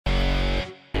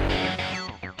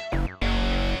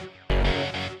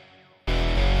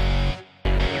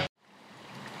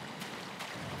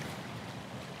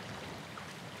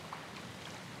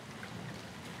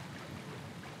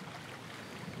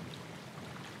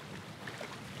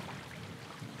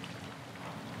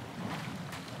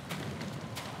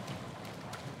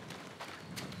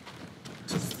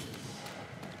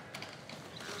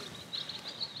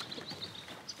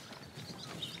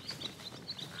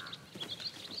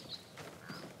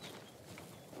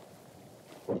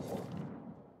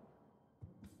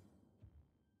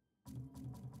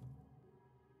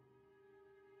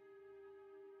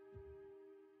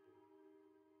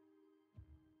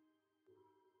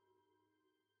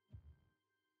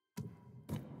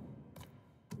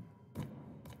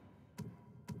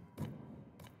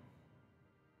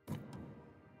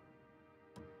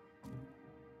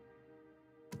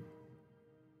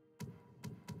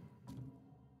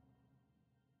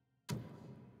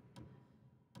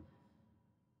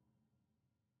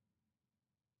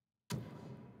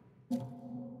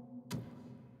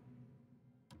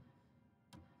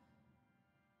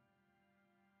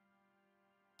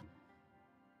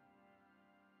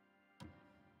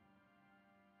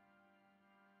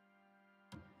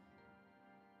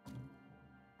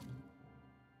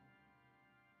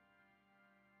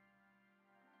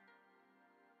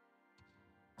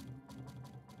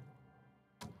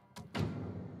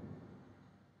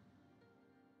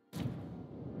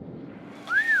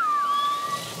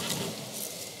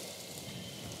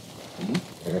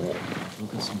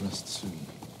Sensi rest soon.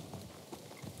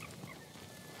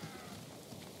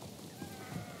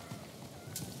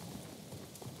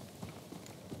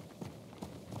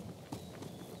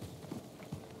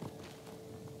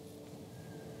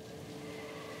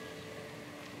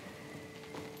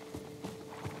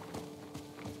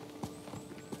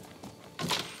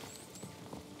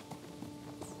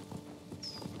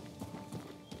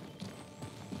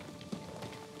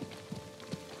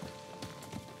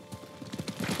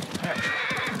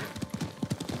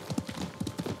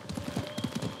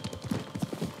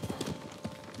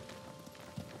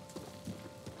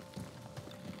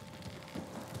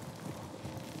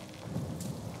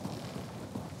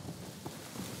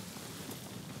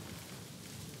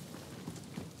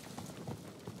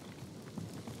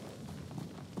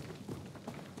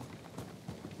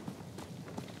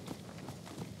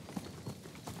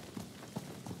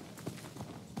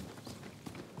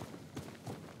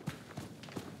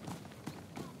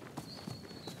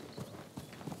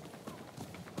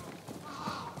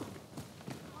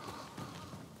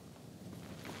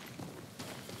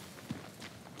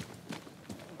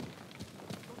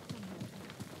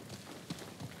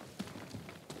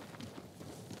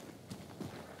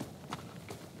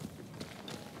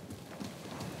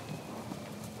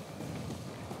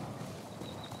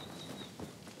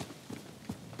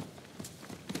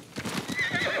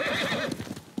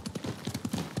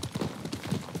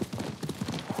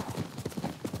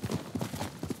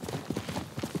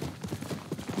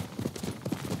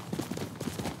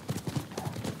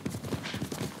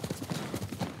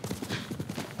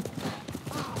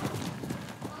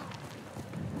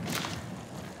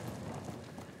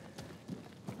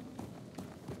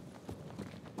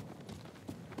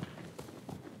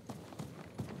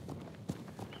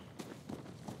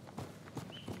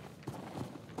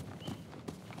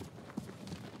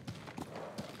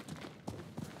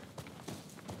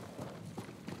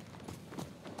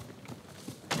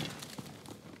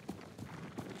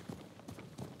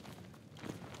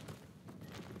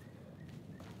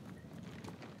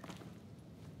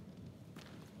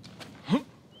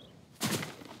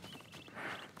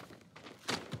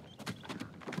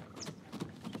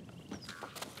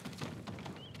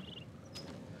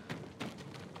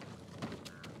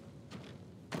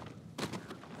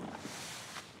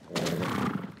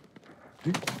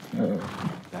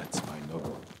 That's my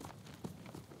noble.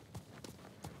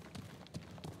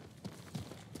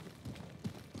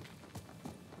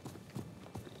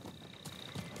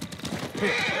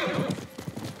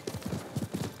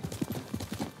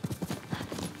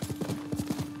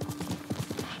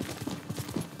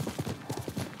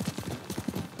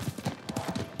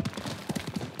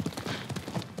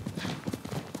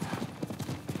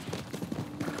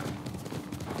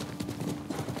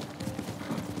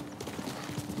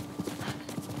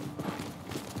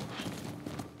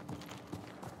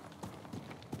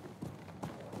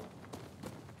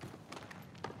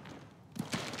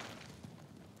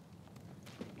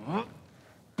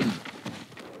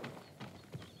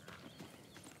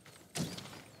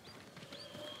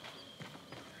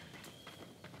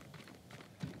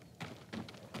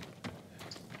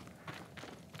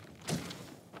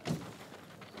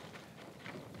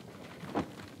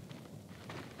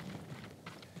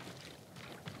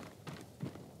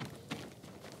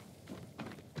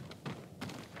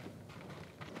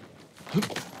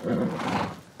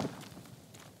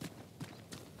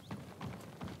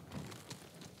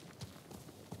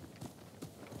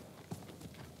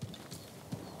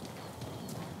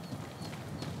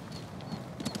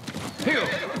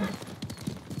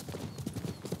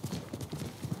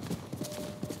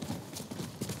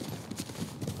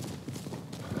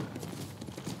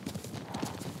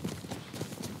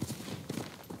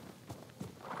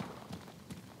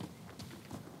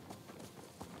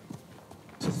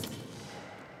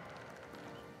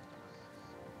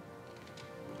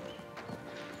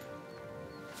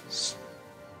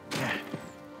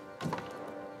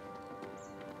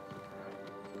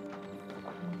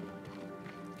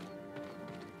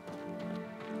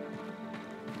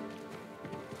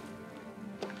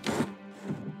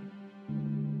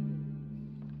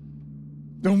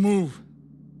 Don't move.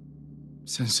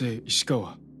 Sensei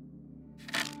Ishikawa.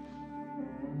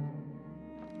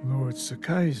 Lord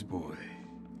Sakai's boy.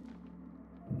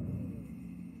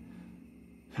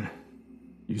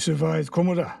 You survived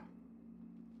Komoda.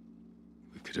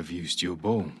 We could have used your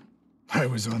bow. I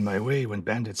was on my way when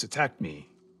bandits attacked me.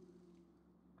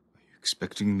 Are you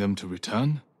expecting them to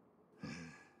return?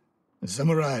 The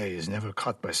samurai is never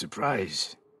caught by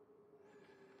surprise.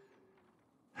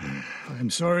 I'm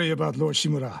sorry about Lord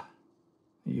Shimura.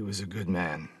 He was a good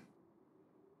man.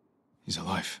 He's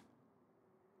alive.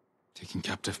 taken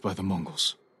captive by the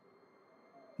Mongols.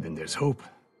 Then there's hope.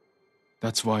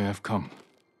 That's why I've come.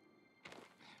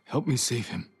 Help me save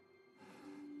him.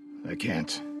 I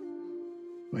can't.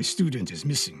 My student is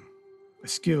missing. A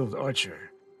skilled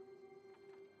archer.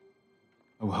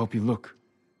 I will help you look.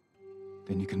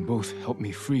 Then you can both help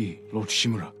me free Lord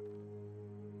Shimura.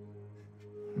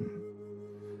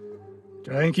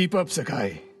 Try and keep up,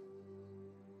 Sakai.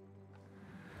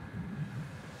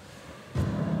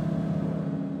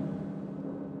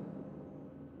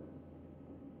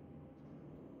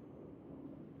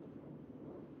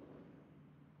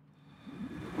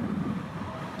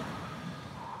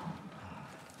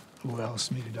 Who else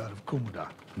made it out of Komoda?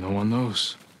 No one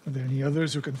knows. Are there any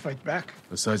others who can fight back?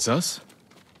 Besides us?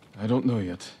 I don't know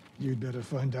yet. You'd better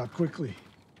find out quickly.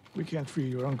 We can't free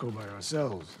your uncle by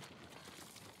ourselves.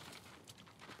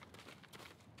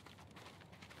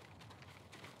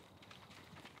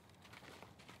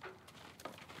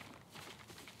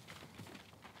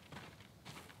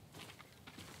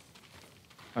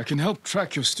 I can help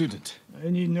track your student. I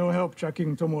need no help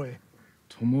tracking Tomoe.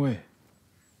 Tomoe.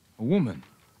 A woman.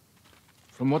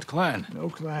 From what clan? No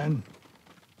clan.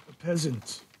 A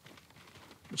peasant.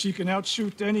 But she can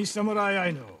outshoot any samurai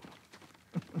I know.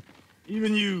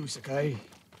 Even you, Sakai.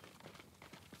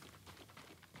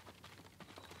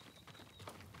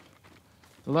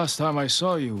 The last time I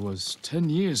saw you was 10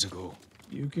 years ago.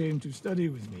 You came to study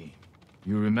with me.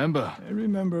 You remember? I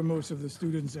remember most of the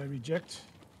students I reject.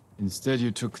 Instead, you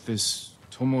took this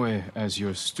Tomoe as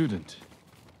your student.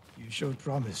 You showed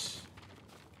promise.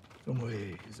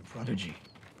 Tomoe is a prodigy.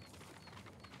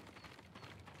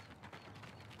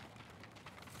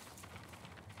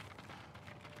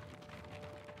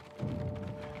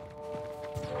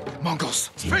 Mongols,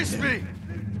 face me!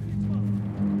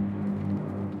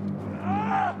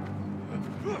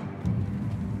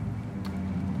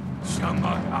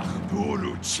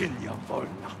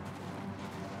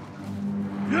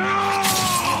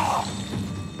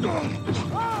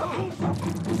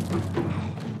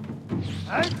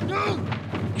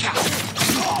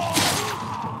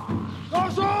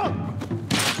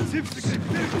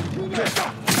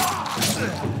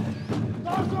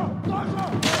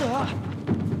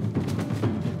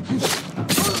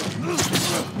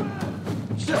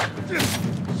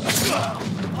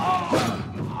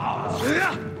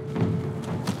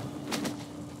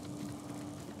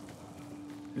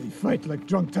 They fight like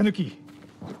drunk tanuki.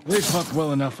 They fought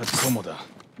well enough at Komoda.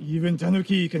 Even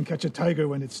tanuki can catch a tiger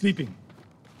when it's sleeping.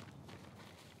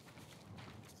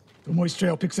 Tomoe's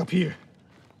trail picks up here.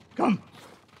 Come!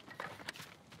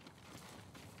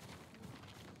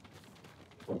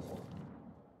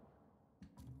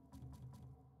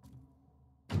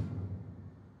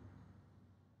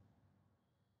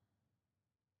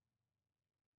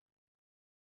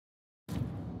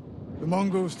 The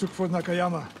Mongols took Fort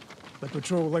Nakayama. The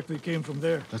patrol likely came from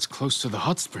there. That's close to the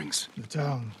hot springs. The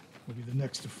town will be the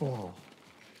next to fall.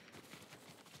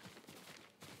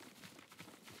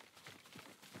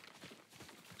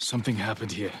 Something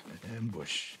happened here. An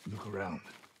ambush. Look around.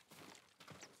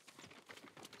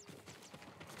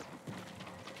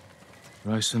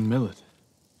 Rice and millet.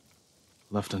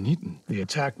 Left uneaten. The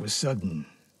attack was sudden.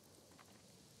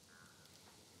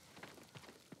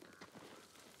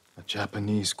 A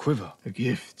Japanese quiver. A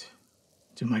gift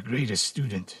to my greatest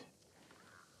student.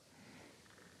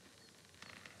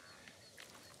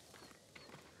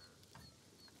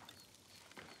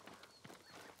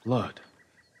 Blood,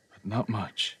 but not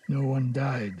much. No one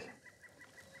died.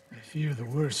 I fear the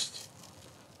worst.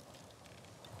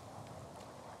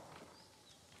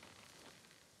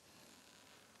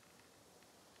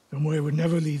 Tomoe would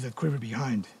never leave that quiver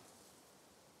behind.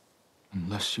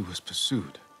 Unless she was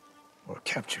pursued. Or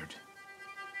captured.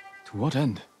 To what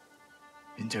end?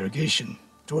 Interrogation.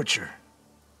 Torture.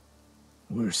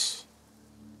 Worse.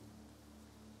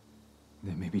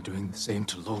 They may be doing the same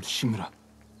to Lord Shimura.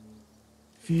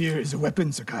 Fear is a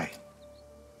weapon, Sakai.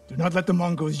 Do not let the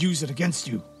Mongols use it against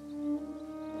you.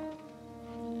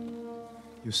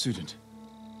 Your student.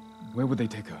 Where would they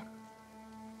take her?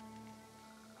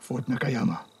 Fort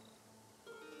Nakayama.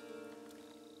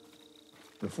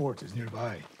 The fort is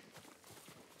nearby.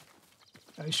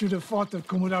 I should have fought at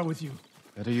Komoda with you.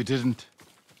 Better you didn't.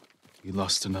 You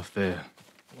lost enough there.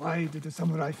 Why did the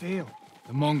samurai fail?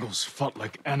 The Mongols fought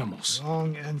like animals.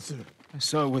 Wrong answer. I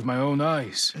saw it with my own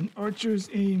eyes. An archer's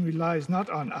aim relies not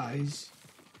on eyes,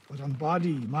 but on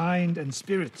body, mind, and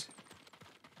spirit.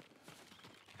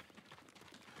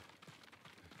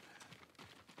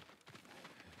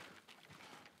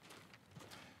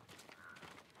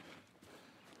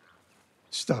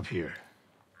 Stop here.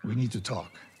 We need to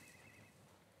talk.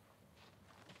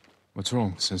 What's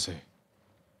wrong, Sensei?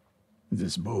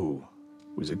 This bow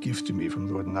was a gift to me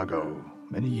from Lord Nagao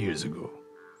many years ago.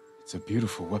 It's a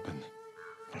beautiful weapon.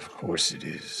 Of course it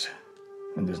is.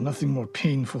 And there's nothing more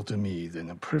painful to me than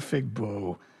a perfect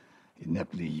bow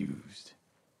ineptly used.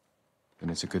 Then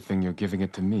it's a good thing you're giving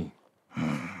it to me.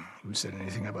 Who said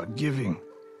anything about giving?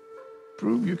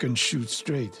 Prove you can shoot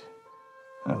straight.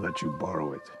 I'll let you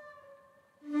borrow it.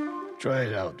 Try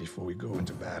it out before we go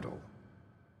into battle.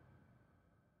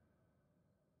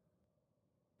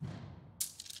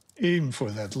 Aim for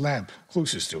that lamp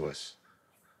closest to us.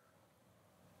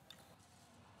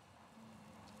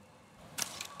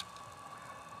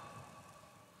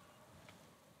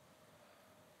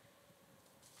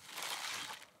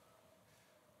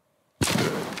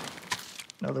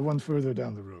 Now the one further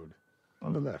down the road,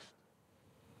 on the left.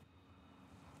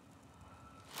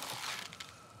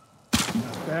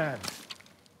 Not bad.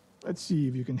 Let's see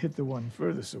if you can hit the one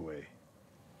furthest away.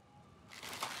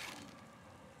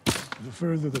 The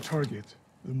further the target,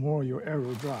 the more your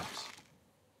arrow drops.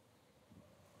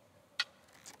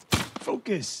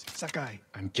 Focus, Sakai.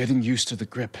 I'm getting used to the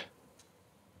grip.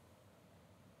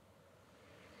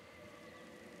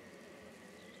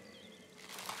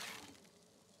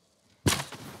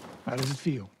 How does it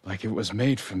feel? Like it was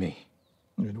made for me.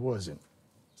 It wasn't.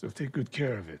 So take good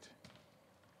care of it.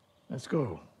 Let's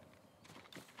go.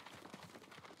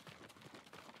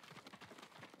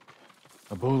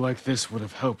 A bow like this would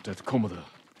have helped at Komoda.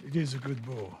 It is a good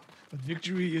bow, but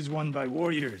victory is won by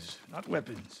warriors, not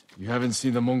weapons. You haven't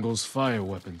seen the Mongols fire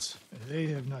weapons. They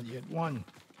have not yet won.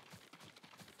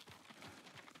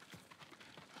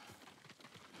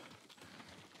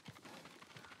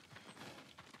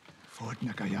 Fort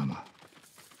Nakayama.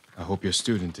 I hope your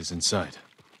student is inside.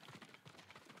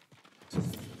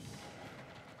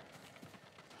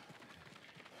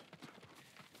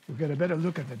 We'll get a better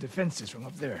look at the defenses from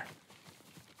up there.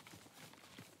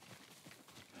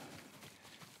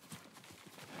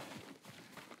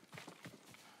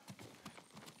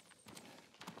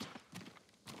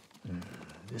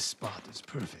 This spot is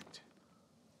perfect.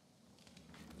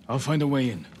 I'll find a way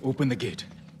in. Open the gate.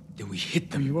 Then we hit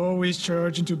them. You always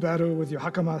charge into battle with your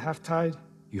hakama half-tied?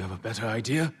 You have a better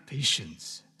idea?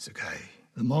 Patience, Sakai.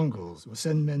 The Mongols will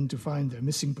send men to find their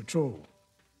missing patrol.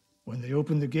 When they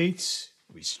open the gates,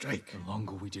 we strike. The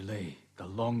longer we delay, the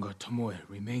longer Tomoe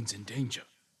remains in danger.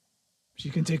 She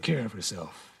can take care of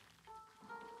herself.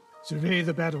 Survey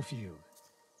the battlefield.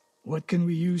 What can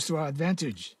we use to our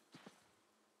advantage?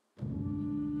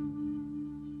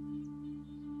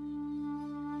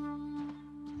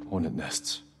 Hornet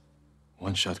nests.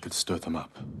 One shot could stir them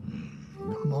up.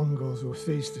 The Mongols will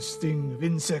face the sting of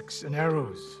insects and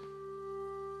arrows.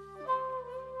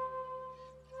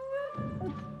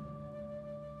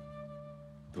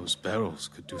 Those barrels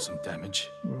could do some damage.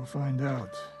 We'll find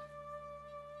out.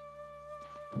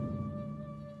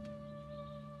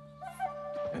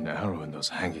 An arrow in those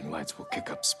hanging lights will kick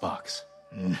up sparks.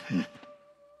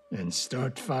 And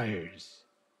start fires.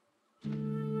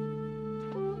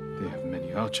 They have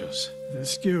many archers. They're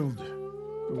skilled,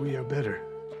 but we are better.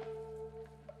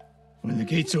 When the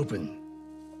gates open,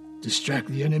 distract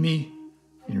the enemy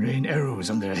and rain arrows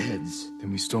on their heads.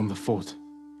 Then we storm the fort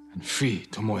and free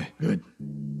Tomoe. Good.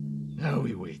 Now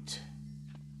we wait.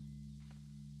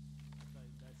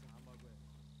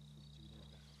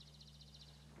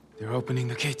 They're opening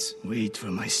the gates. Wait for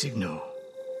my signal.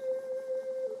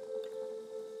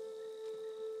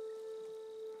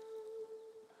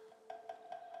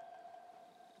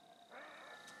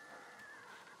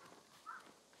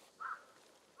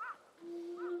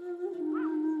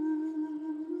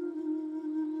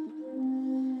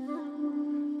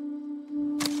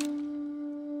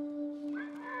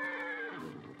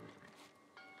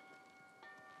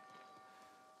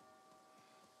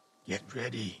 Get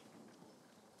ready.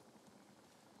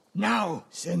 Now,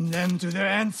 send them to their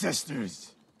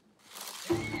ancestors.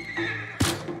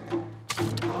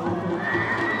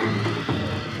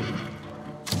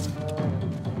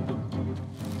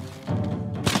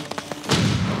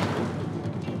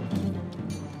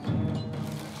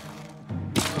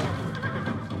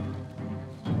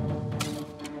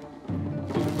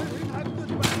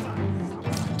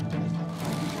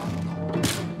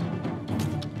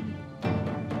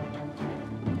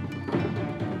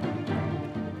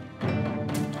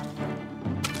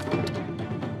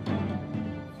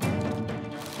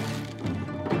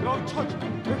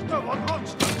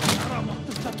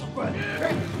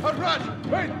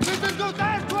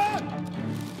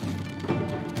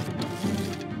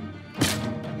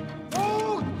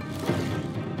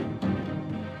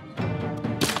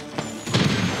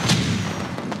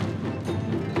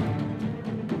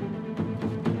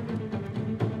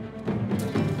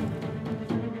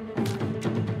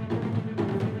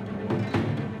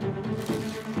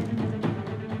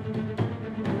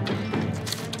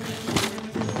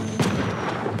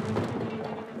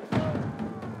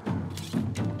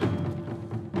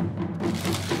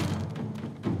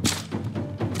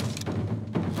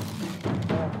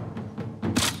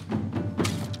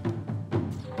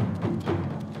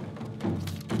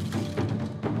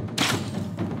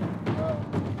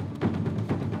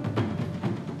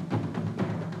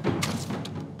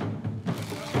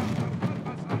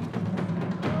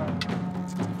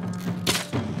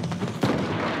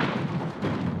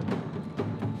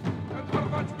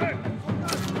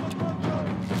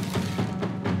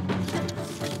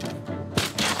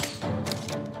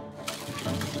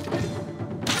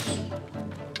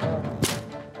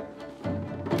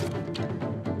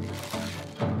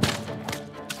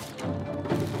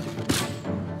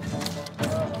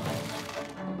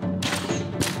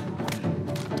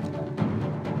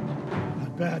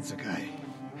 bad, Sakai.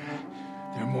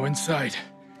 There are more inside.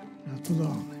 Not for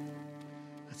long.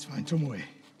 Let's find Tomoe.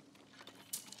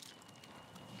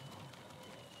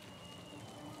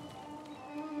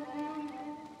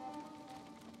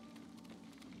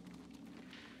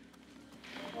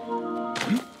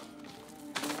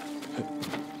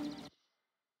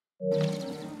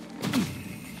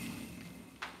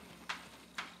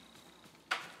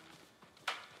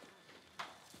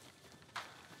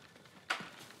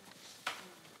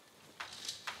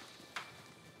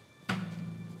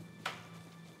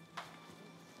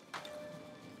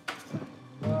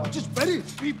 Just ready!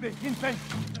 Liebe, invades!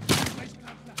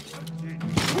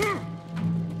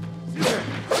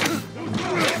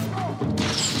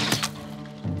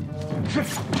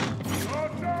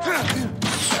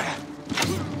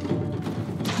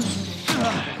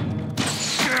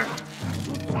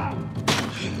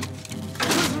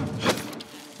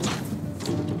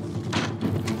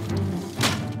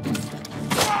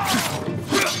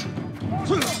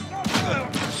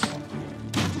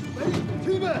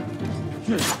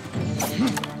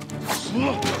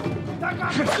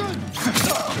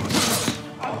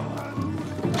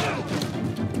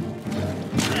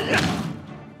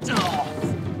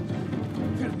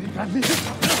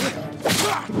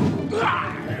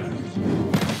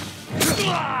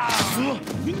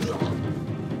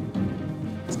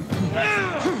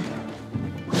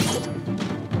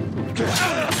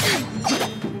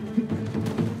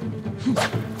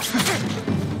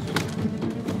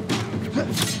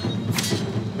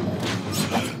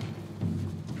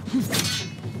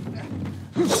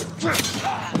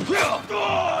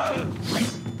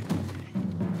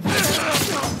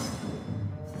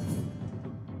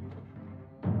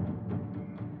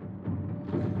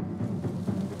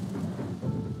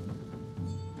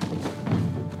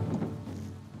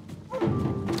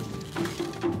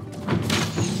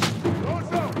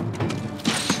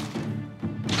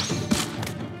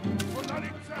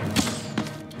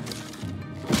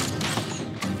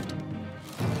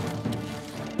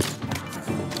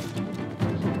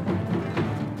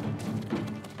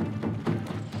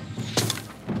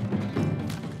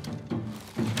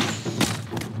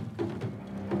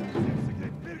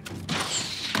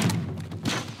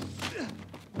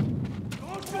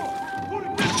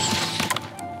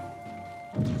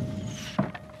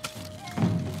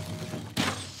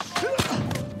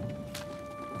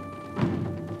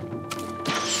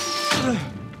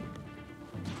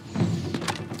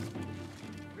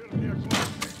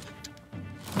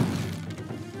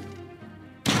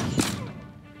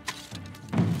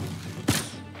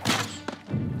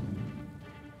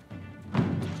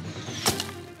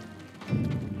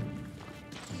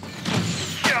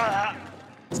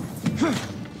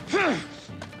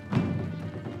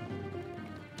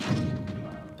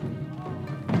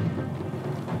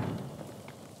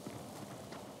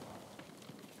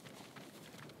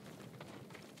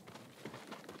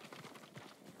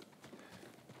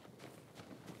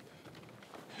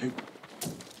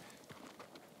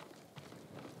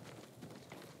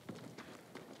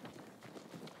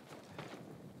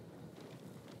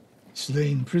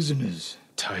 Slain prisoners.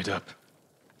 Tied up.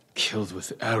 Killed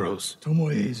with arrows.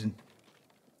 Tomoe isn't...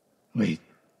 Wait,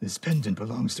 this pendant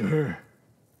belongs to her.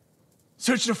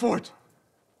 Search the fort!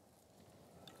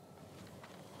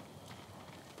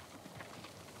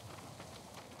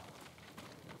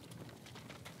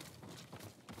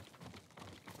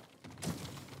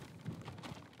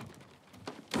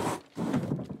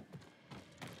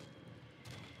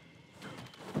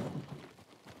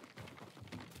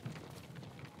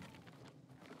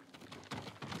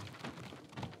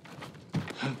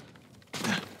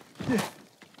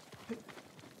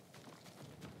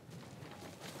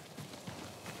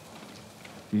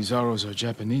 These arrows are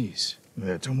Japanese.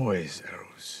 They're Tomoe's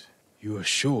arrows. You are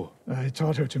sure? I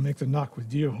taught her to make the knock with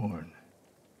deer horn.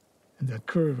 And that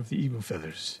curve of the eagle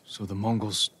feathers. So the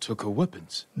Mongols took her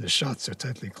weapons? The shots are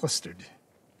tightly clustered.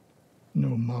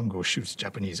 No Mongol shoots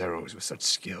Japanese arrows with such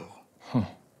skill. Huh.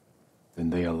 Then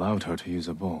they allowed her to use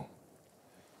a bow.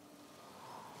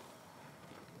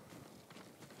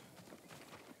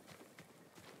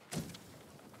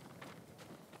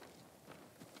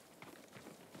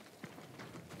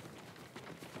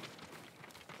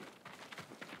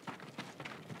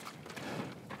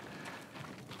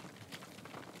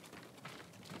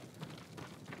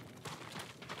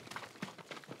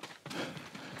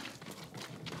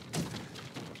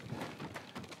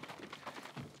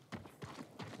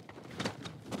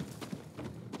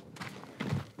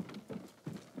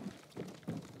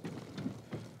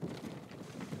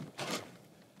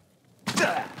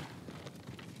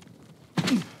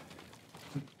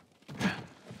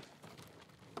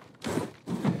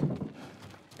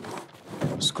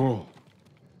 A scroll.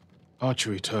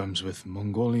 Archery terms with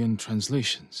Mongolian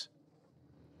translations.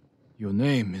 Your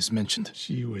name is mentioned.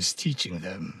 She was teaching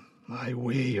them my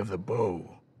way of the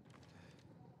bow.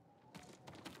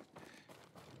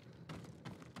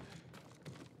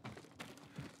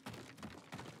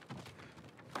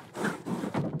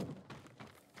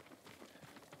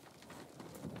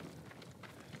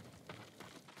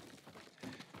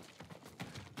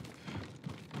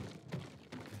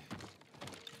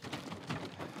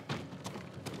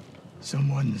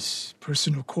 Someone's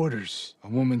personal quarters. A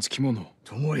woman's kimono.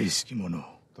 Tomoe's kimono.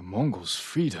 The Mongols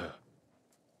freed her.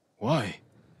 Why?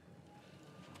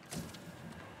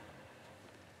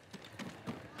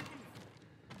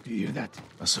 Do you hear that?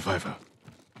 A survivor.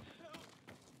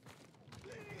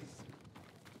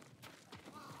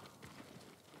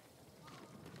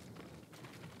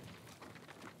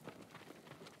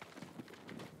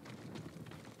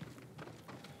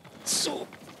 So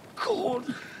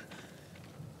cold.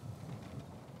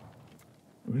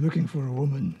 We're looking for a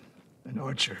woman, an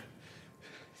archer.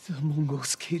 The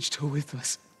Mongols caged her with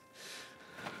us.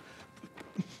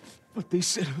 But they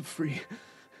set her free.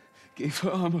 Gave her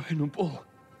armor and a bow.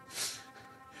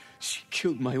 She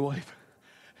killed my wife.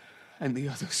 And the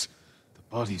others. The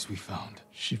bodies we found.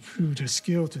 She proved her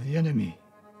skill to the enemy.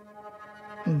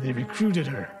 And they recruited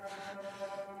her.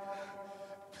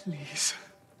 Please.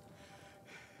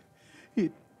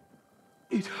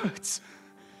 It hurts.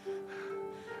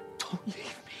 Don't leave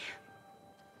me.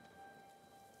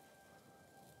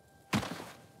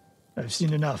 I've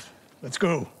seen enough. Let's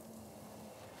go.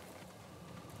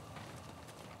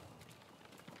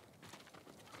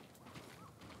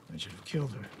 I should have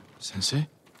killed her. Sensei?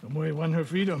 Tomoe won her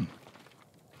freedom.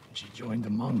 And she joined the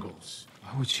Mongols.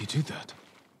 Why would she do that?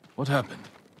 What happened?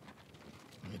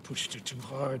 I pushed her too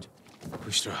hard.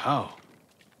 Pushed her how?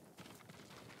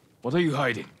 What are you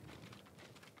hiding?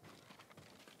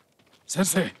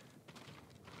 Sensei!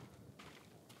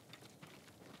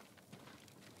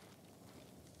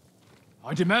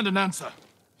 I demand an answer.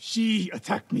 She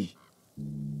attacked me.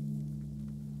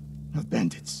 Not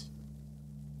bandits.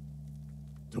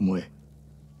 Tomoe.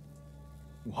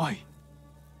 Why?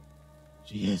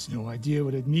 She has no idea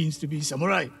what it means to be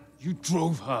samurai. You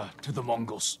drove her to the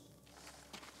Mongols.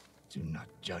 Do not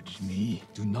judge me.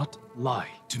 Do not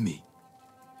lie to me.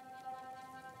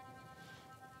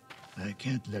 I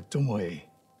can't let Tomoe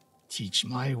teach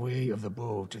my way of the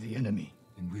bow to the enemy.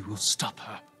 And we will stop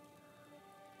her.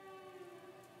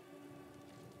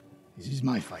 This is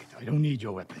my fight. I don't need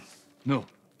your weapon. No,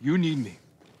 you need me.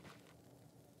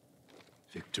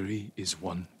 Victory is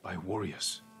won by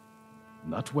warriors,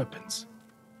 not weapons.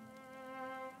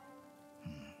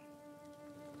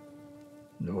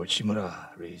 Lord Shimura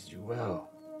raised you well.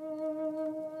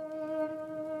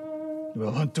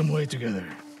 We'll hunt Tomoe together,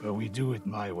 but we do it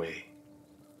my way.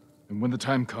 And when the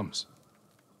time comes,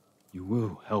 you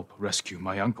will help rescue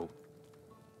my uncle.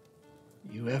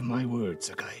 You have my word,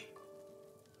 Sakai.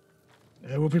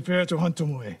 I will prepare to hunt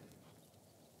Tomoe.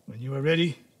 When you are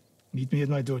ready, meet me at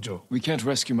my dojo. We can't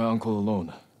rescue my uncle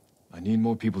alone. I need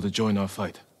more people to join our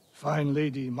fight. Fine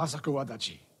lady Masako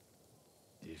Adachi.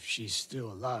 If she's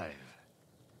still alive,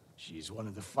 she's one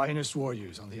of the finest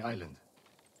warriors on the island.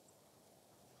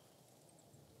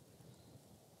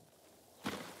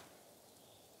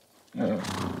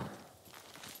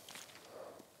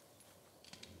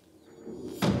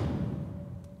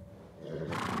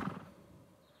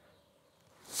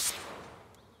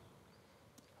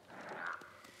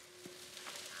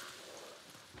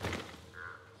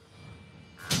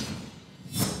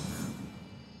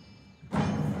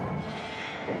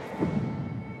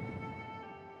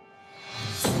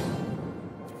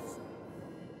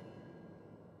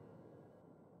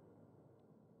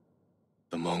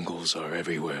 The Mongols are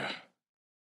everywhere.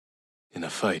 In a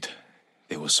fight,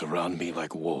 they will surround me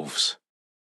like wolves.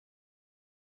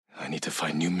 I need to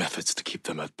find new methods to keep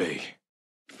them at bay.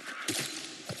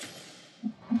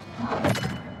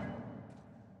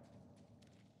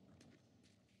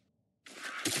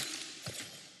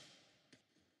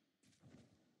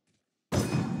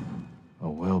 A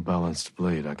well-balanced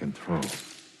blade I can throw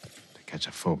to catch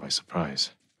a foe by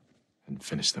surprise and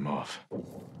finish them off.